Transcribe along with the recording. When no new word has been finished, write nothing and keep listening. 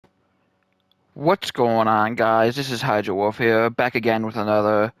What's going on, guys? This is Hydra Wolf here, back again with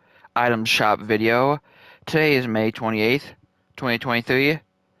another item shop video. Today is May 28th, 2023,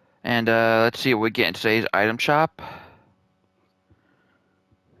 and let's see what we get in today's item shop.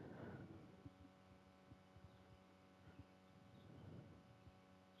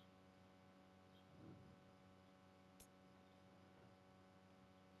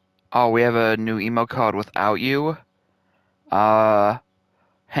 Oh, we have a new emo card without you. Uh,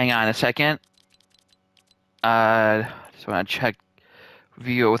 Hang on a second. Just want to check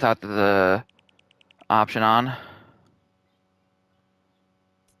view without the option on.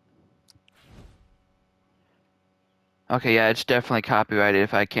 Okay, yeah, it's definitely copyrighted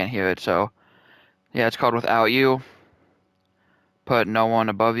if I can't hear it, so yeah, it's called Without You. Put no one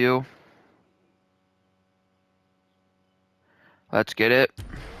above you. Let's get it.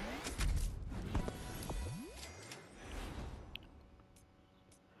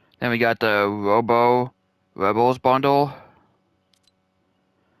 Then we got the Robo Rebels bundle.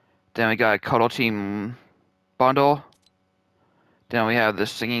 Then we got a Cuddle Team bundle. Then we have the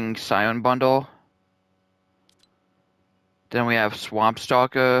Singing Siren bundle. Then we have Swamp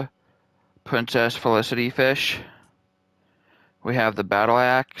Stalker, Princess Felicity Fish. We have the Battle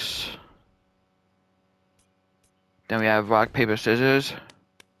Axe. Then we have Rock, Paper, Scissors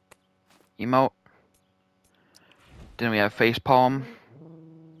emote. Then we have Facepalm.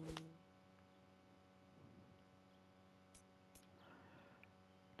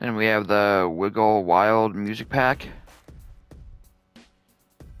 Then we have the Wiggle Wild music pack.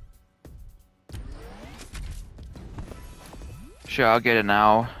 Sure, I'll get it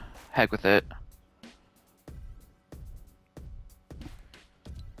now. Heck with it.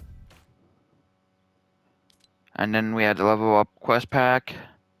 And then we had the Level Up Quest Pack,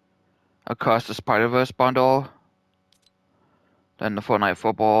 Across the Spider-Verse bundle, then the Fortnite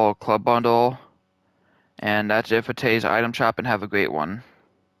Football Club bundle, and that's it for today's item shop, and have a great one.